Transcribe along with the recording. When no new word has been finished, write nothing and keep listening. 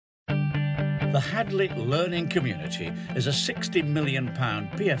The Hadley Learning Community is a £60 million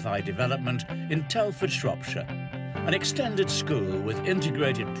PFI development in Telford, Shropshire. An extended school with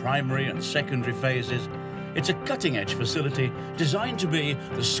integrated primary and secondary phases. It's a cutting-edge facility designed to be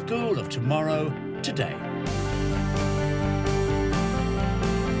the school of tomorrow, today.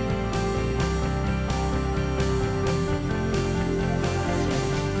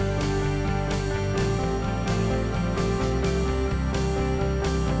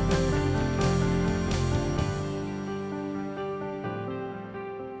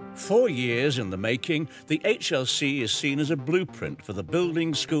 For years in the making, the HLC is seen as a blueprint for the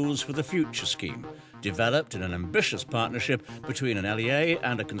Building Schools for the Future scheme, developed in an ambitious partnership between an LEA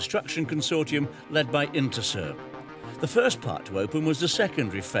and a construction consortium led by Interserve. The first part to open was the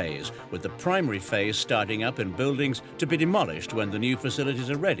secondary phase, with the primary phase starting up in buildings to be demolished when the new facilities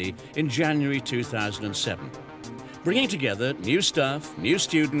are ready in January 2007. Bringing together new staff, new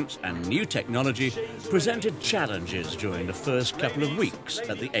students and new technology presented challenges during the first couple of weeks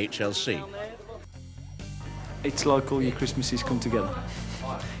at the HLC. It's like all your Christmases come together,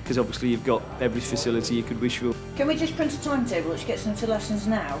 because obviously you've got every facility you could wish for. Can we just print a timetable which gets them to lessons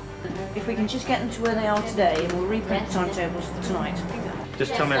now? If we can just get them to where they are today, and we'll reprint the timetables for tonight.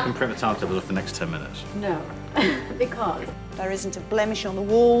 Just tell me I can print the timetable for the next 10 minutes. No, because there isn't a blemish on the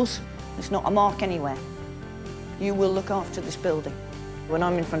walls, there's not a mark anywhere. You will look after this building. When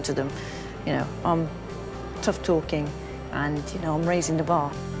I'm in front of them, you know, I'm tough talking and, you know, I'm raising the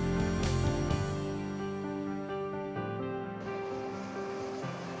bar.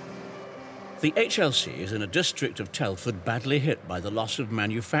 The HLC is in a district of Telford badly hit by the loss of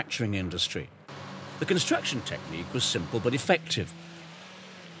manufacturing industry. The construction technique was simple but effective.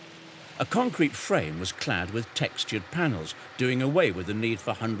 A concrete frame was clad with textured panels, doing away with the need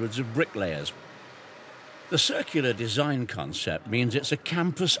for hundreds of bricklayers. The circular design concept means it's a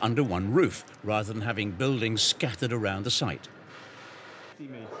campus under one roof, rather than having buildings scattered around the site.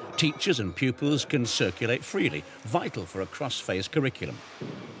 Teachers and pupils can circulate freely, vital for a cross-phase curriculum.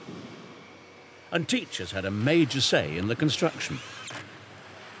 And teachers had a major say in the construction.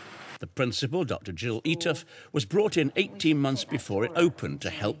 The principal, Dr. Jill Eatough, was brought in 18 months before it opened to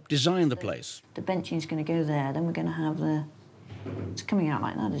help design the place. The benching's going to go there, then we're going to have the... It's coming out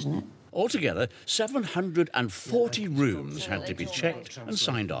like that, isn't it? Altogether, 740 rooms had to be checked and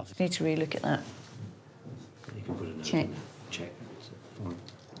signed off. Need to re-look at that. Check.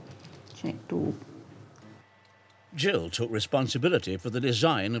 Check door. Jill took responsibility for the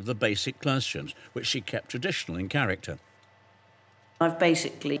design of the basic classrooms, which she kept traditional in character. I've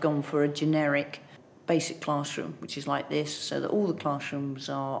basically gone for a generic basic classroom, which is like this, so that all the classrooms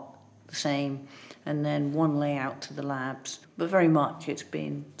are the same, and then one layout to the labs. But very much it's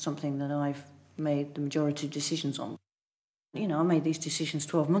been something that I've made the majority of decisions on. You know, I made these decisions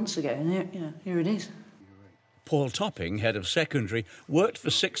 12 months ago, and here it is. Paul Topping, head of secondary, worked for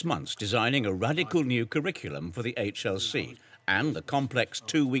 6 months designing a radical new curriculum for the HLC and the complex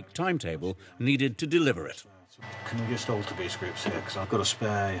 2-week timetable needed to deliver it. Can you just alter these groups here, because I've got a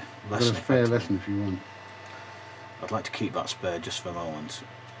spare lesson. I've got a spare lesson if you want. I'd like to keep that spare just for a moment.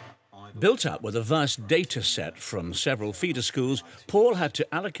 Built up with a vast data set from several feeder schools, Paul had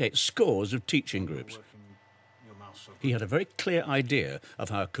to allocate scores of teaching groups. He had a very clear idea of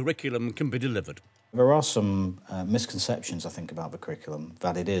how a curriculum can be delivered. There are some misconceptions, I think, about the curriculum,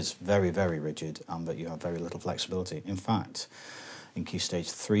 that it is very, very rigid and that you have very little flexibility. In fact, in Key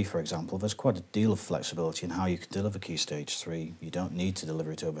Stage 3, for example, there's quite a deal of flexibility in how you can deliver Key Stage 3. You don't need to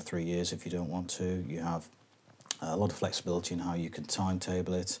deliver it over 3 years if you don't want to. You have a lot of flexibility in how you can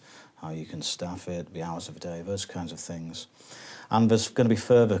timetable it, how you can staff it, the hours of the day, those kinds of things. And there's going to be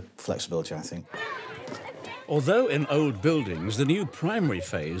further flexibility, I think. Although in old buildings, the new primary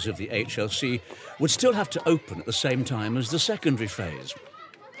phase of the HLC would still have to open at the same time as the secondary phase.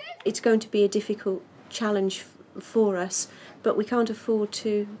 It's going to be a difficult challenge for us, but we can't afford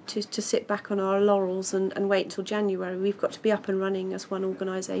to sit back on our laurels and wait until January. We've got to be up and running as one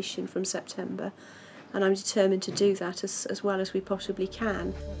organisation from September, and I'm determined to do that as well as we possibly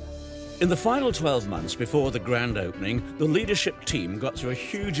can. In the final 12 months before the grand opening, the leadership team got through a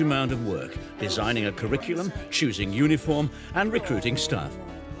huge amount of work, designing a curriculum, choosing uniform and recruiting staff.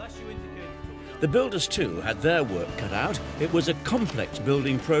 The builders too had their work cut out. It was a complex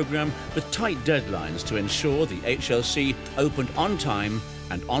building programme with tight deadlines to ensure the HLC opened on time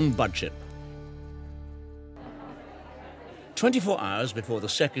and on budget. 24 hours before the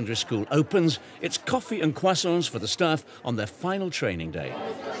secondary school opens, it's coffee and croissants for the staff on their final training day.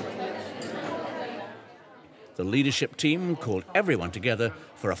 The leadership team called everyone together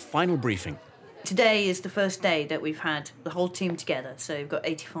for a final briefing. Today is the first day that we've had the whole team together, so we've got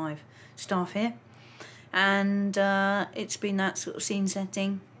 85 staff here, and it's been that sort of scene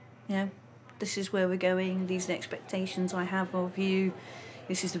setting, you know, this is where we're going, these are the expectations I have of you,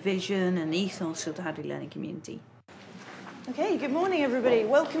 this is the vision and ethos of the Hadley Learning Community. Okay, good morning everybody,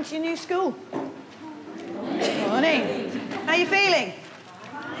 welcome to your new school. Good morning. How are you feeling?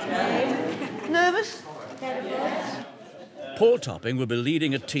 Nervous? Paul Topping will be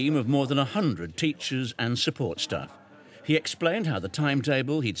leading a team of more than 100 teachers and support staff. He explained how the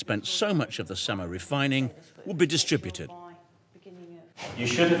timetable he'd spent so much of the summer refining would be distributed. You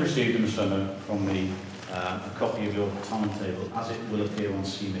should have received in the summer from me a copy of your timetable, as it will appear on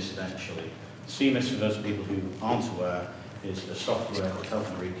CMIS eventually. CMIS, for those people who aren't aware, is the software that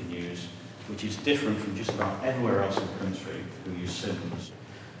Health and Read can use, which is different from just about everywhere else in the country who use Sims.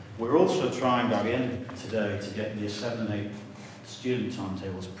 We're also trying by the end of today to get the 7 and 8 student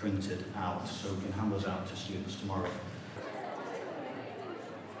timetables printed out so we can hand those out to students tomorrow.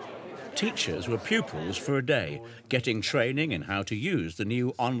 Teachers were pupils for a day, getting training in how to use the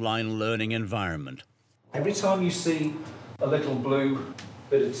new online learning environment. Every time you see a little blue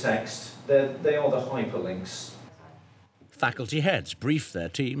bit of text, they are the hyperlinks. Faculty heads briefed their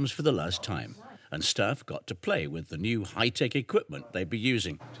teams for the last time, and staff got to play with the new high-tech equipment they'd be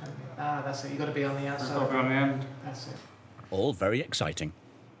using. That's it. You've got to be on the outside. You've got to be on the end. That's it. All very exciting.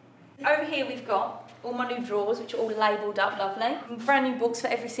 Over here we've got all my new drawers, which are all labelled up lovely. Brand new books for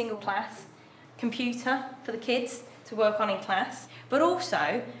every single class. Computer for the kids to work on in class. But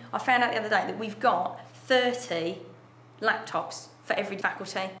also, I found out the other day that we've got 30 laptops for every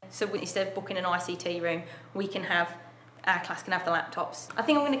faculty. So instead of booking an ICT room, our class can have the laptops. I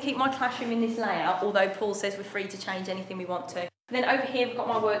think I'm going to keep my classroom in this layout, although Paul says we're free to change anything we want to. And then over here we've got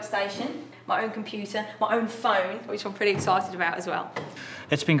my workstation, my own computer, my own phone, which I'm pretty excited about as well.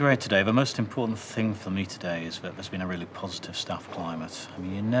 It's been great today. The most important thing for me today is that there's been a really positive staff climate. I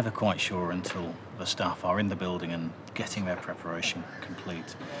mean, you're never quite sure until the staff are in the building and getting their preparation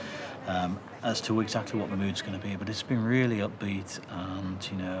complete as to exactly what the mood's going to be. But it's been really upbeat, and,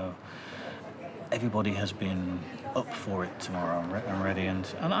 you know, everybody has been up for it tomorrow and ready, and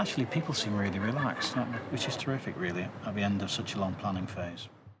actually people seem really relaxed, which is terrific, really, at the end of such a long planning phase.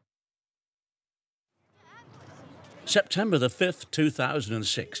 September the 5th,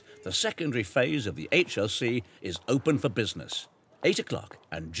 2006, the secondary phase of the HLC is open for business. 8 o'clock,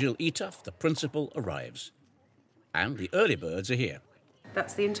 and Jill Eatough, the principal, arrives. And the early birds are here.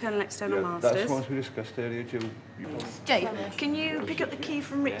 That's the internal and external masters. That's what we discussed earlier, Jill. Dave, can you pick up the key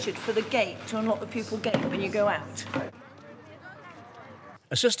from Richard for the gate to unlock the pupil gate when you go out?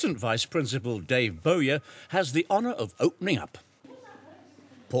 Assistant Vice Principal Dave Bowyer has the honour of opening up.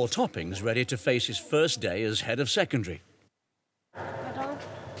 Paul Topping's ready to face his first day as head of secondary.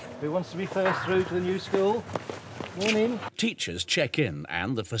 Who wants to be first through to the new school? Morning. Teachers check in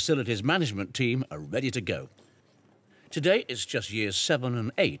and the facilities management team are ready to go. Today it's just years 7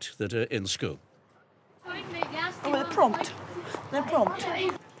 and 8 that are in school. Oh, they're prompt. They're prompt.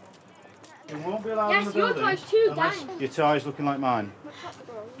 You won't be allowed in the building unless your tie's looking like mine. Do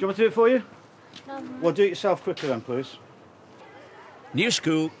you want me to do it for you? No. Well, do it yourself quickly then, please. New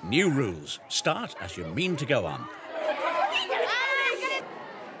school, new rules. Start as you mean to go on.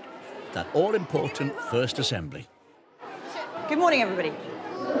 That all-important first assembly. Good morning, everybody.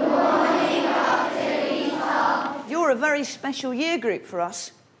 You're a very special year group for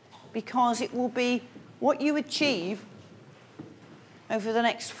us because it will be what you achieve over the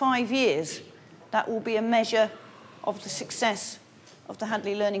next 5 years. That will be a measure of the success of the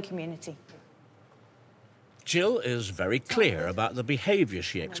Hadley Learning Community. Jill is very clear about the behaviour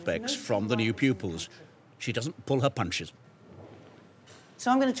she expects from the new pupils. She doesn't pull her punches.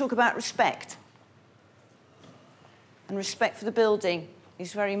 So I'm going to talk about respect. And respect for the building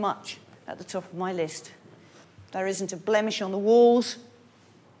is very much at the top of my list. There isn't a blemish on the walls.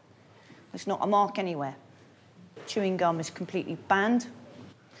 There's not a mark anywhere. Chewing gum is completely banned,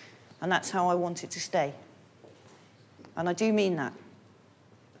 and that's how I want it to stay. And I do mean that.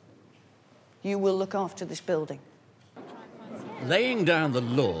 You will look after this building. Laying down the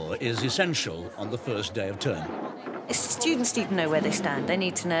law is essential on the first day of term. Students need to know where they stand. They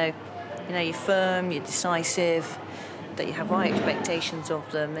need to know, you're firm, you're decisive, that you have high expectations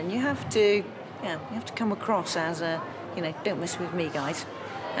of them, and you have to come across as don't mess with me, guys.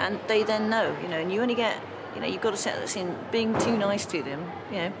 And they then know, and you only get, you've got to set this in. Being too nice to them,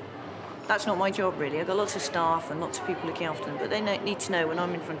 that's not my job really. I've got lots of staff and lots of people looking after them, but they need to know when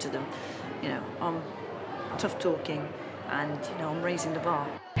I'm in front of them, I'm tough talking and, I'm raising the bar.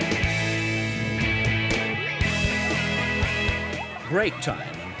 Break time,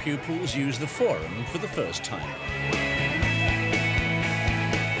 and pupils use the forum for the first time.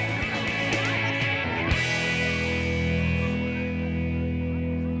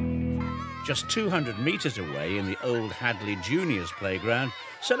 Just 200 metres away in the old Hadley Juniors playground,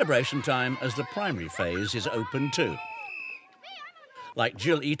 celebration time as the primary phase is open too. Like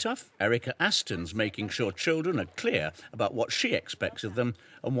Jill Eatough, Erica Aston's making sure children are clear about what she expects of them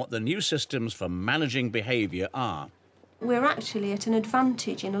and what the new systems for managing behaviour are. We're actually at an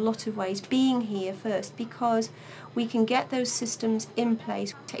advantage in a lot of ways being here first because we can get those systems in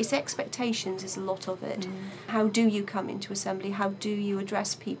place. It's expectations is a lot of it. How do you come into assembly? How do you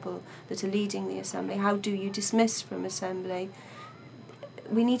address people that are leading the assembly? How do you dismiss from assembly?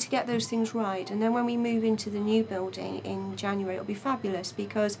 We need to get those things right, and then when we move into the new building in January, it'll be fabulous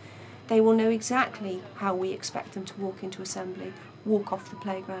because they will know exactly how we expect them to walk into assembly, walk off the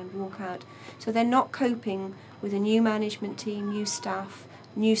playground, walk out. So they're not coping with a new management team, new staff,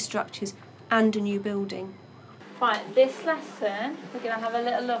 new structures, and a new building. Right, this lesson, we're going to have a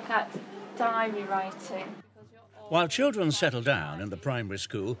little look at diary writing. While children settle down in the primary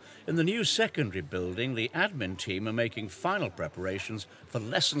school, in the new secondary building, the admin team are making final preparations for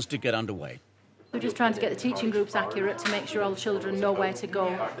lessons to get underway. We're just trying to get the teaching groups accurate to make sure all the children know where to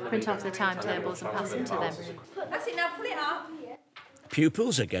go, print off the timetables and pass them to them. That's it, now pull it up.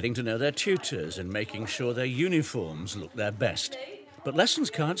 Pupils are getting to know their tutors and making sure their uniforms look their best. But lessons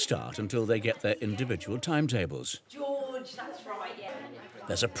can't start until they get their individual timetables. George, that's right, yeah.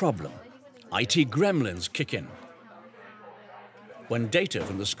 There's a problem. IT gremlins kick in. When data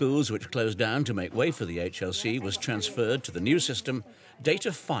from the schools which closed down to make way for the HLC was transferred to the new system,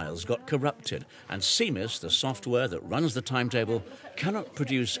 data files got corrupted and CMIS, the software that runs the timetable, cannot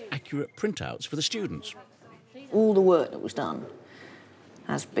produce accurate printouts for the students. All the work that was done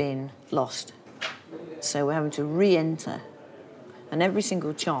has been lost. So we're having to re-enter, and every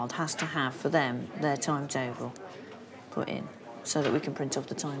single child has to have, for them, their timetable put in so that we can print off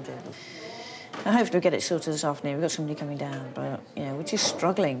the timetable. Now, hopefully we'll get it sorted this afternoon. We've got somebody coming down, but, you know, we're just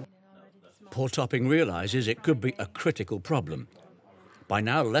struggling. Paul Topping realises it could be a critical problem. By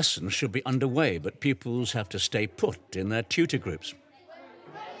now, lessons should be underway, but pupils have to stay put in their tutor groups.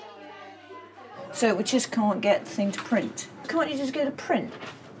 So we just can't get the thing to print. Can't you just get a print?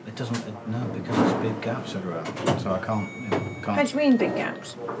 It doesn't, no, because there's big gaps everywhere. So I can't. How do you mean big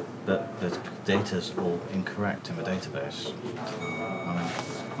gaps? But the data's all incorrect in the database.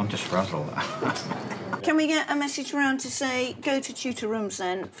 I'm just frazzled. Can we get a message around to say, go to tutor rooms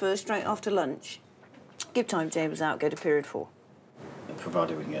then, first, straight after lunch? Give timetables out, go to period 4.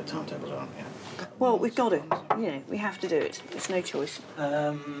 Provided we can get timetables out, yeah. Well, we've got to. You know, we have to do it. It's no choice.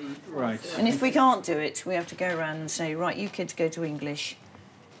 Right. And if we can't do it, we have to go around and say, right, you kids go to English.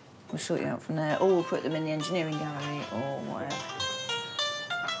 We'll sort you out from there, or we'll put them in the engineering gallery, or whatever.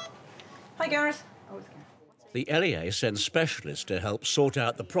 Hi, Gareth. The LEA sends specialists to help sort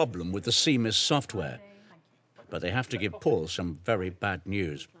out the problem with the CMIS software. But they have to give Paul some very bad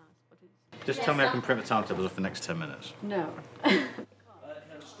news. Just tell me I can print the timetables for the next 10 minutes. No.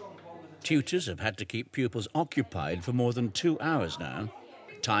 Tutors have had to keep pupils occupied for more than 2 hours now.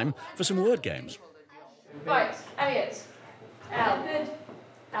 Time for some word games. Right, Elliot. L.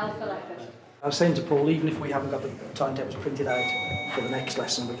 L for leopard. I was saying to Paul, even if we haven't got the timetables printed out for the next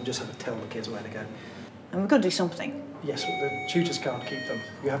lesson, we can just have to tell the kids where to go. And we've got to do something. Yes, the tutors can't keep them.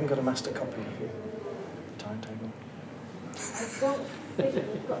 We haven't got a master copy of the timetable.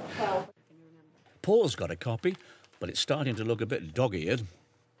 Paul's got a copy, but it's starting to look a bit dog-eared.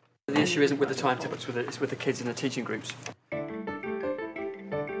 The issue isn't with the timetable, it's with the kids in the teaching groups.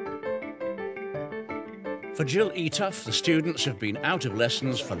 For Jill Eatough, the students have been out of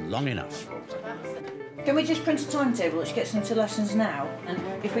lessons for long enough. Can we just print a timetable which gets them to lessons now? And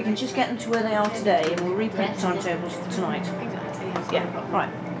if we can just get them to where they are today, and we'll reprint the timetables for tonight. Exactly. Yeah, right.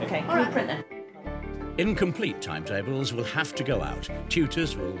 OK, we'll print them. Incomplete timetables will have to go out.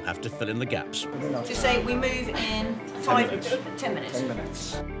 Tutors will have to fill in the gaps. Just say we move in 10 minutes. 10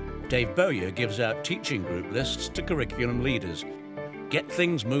 minutes. Dave Bowyer gives out teaching group lists to curriculum leaders. Get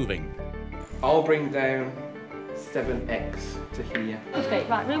things moving. I'll bring down 7X to here. Okay,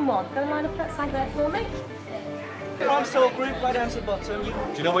 right, room 1. Go and line up that side there for me. Prime store group, right down to the bottom. Do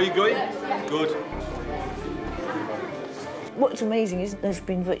you know where you're going? Good. What's amazing is there's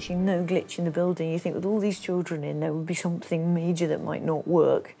been virtually no glitch in the building. You think with all these children in, there would be something major that might not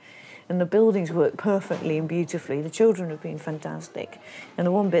work. And the buildings work perfectly and beautifully. The children have been fantastic. And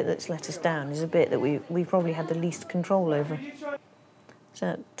the one bit that's let us down is a bit that we probably had the least control over.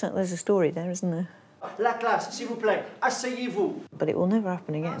 So there's a story there, isn't there? La classe, s'il vous plaît, asseyez-vous. But it will never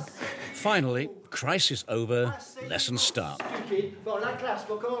happen again. Finally, crisis over, lesson start. Bon, la classe,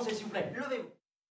 pour commencer, s'il vous plaît, levez-vous.